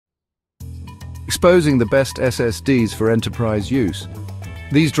exposing the best SSDs for enterprise use.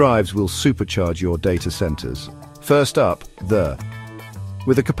 These drives will supercharge your data centers. First up,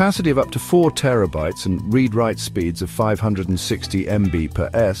 with a capacity of up to 4 terabytes and read-write speeds of 560 MB per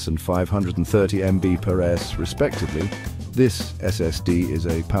S and 530 MB per S, respectively, this SSD is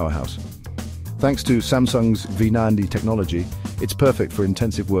a powerhouse. Thanks to Samsung's V90 technology, it's perfect for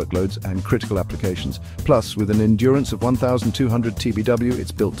intensive workloads and critical applications. Plus, with an endurance of 1,200 TBW,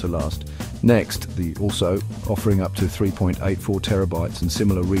 it's built to last. Next, also offering up to 3.84 terabytes and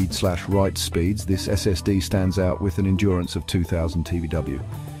similar read/write speeds, this SSD stands out with an endurance of 2,000 TBW.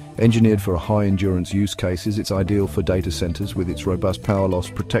 Engineered for high-endurance use cases, it's ideal for data centers with its robust power loss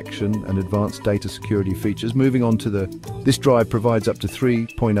protection and advanced data security features. Moving on to this drive provides up to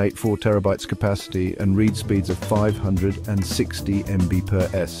 3.84 terabytes capacity and read speeds of 560 MB per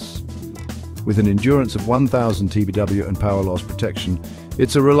S. With an endurance of 1,000 TBW and power loss protection,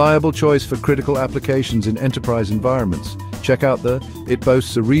 it's a reliable choice for critical applications in enterprise environments. Check out it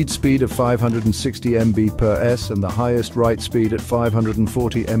boasts a read speed of 560 MB per S and the highest write speed at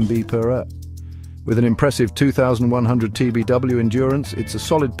 540 MB per S. With an impressive 2,100 TBW endurance, it's a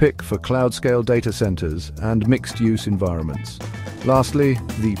solid pick for cloud-scale data centers and mixed-use environments. Lastly,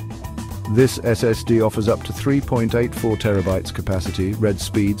 this SSD offers up to 3.84 terabytes capacity, read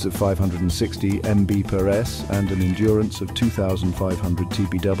speeds of 560 MB per S, and an endurance of 2,500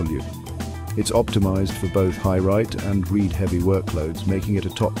 TBW. It's optimized for both high-write and read-heavy workloads, making it a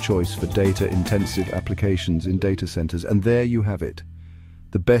top choice for data-intensive applications in data centers. And there you have it.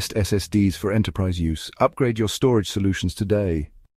 The best SSDs for enterprise use. Upgrade your storage solutions today.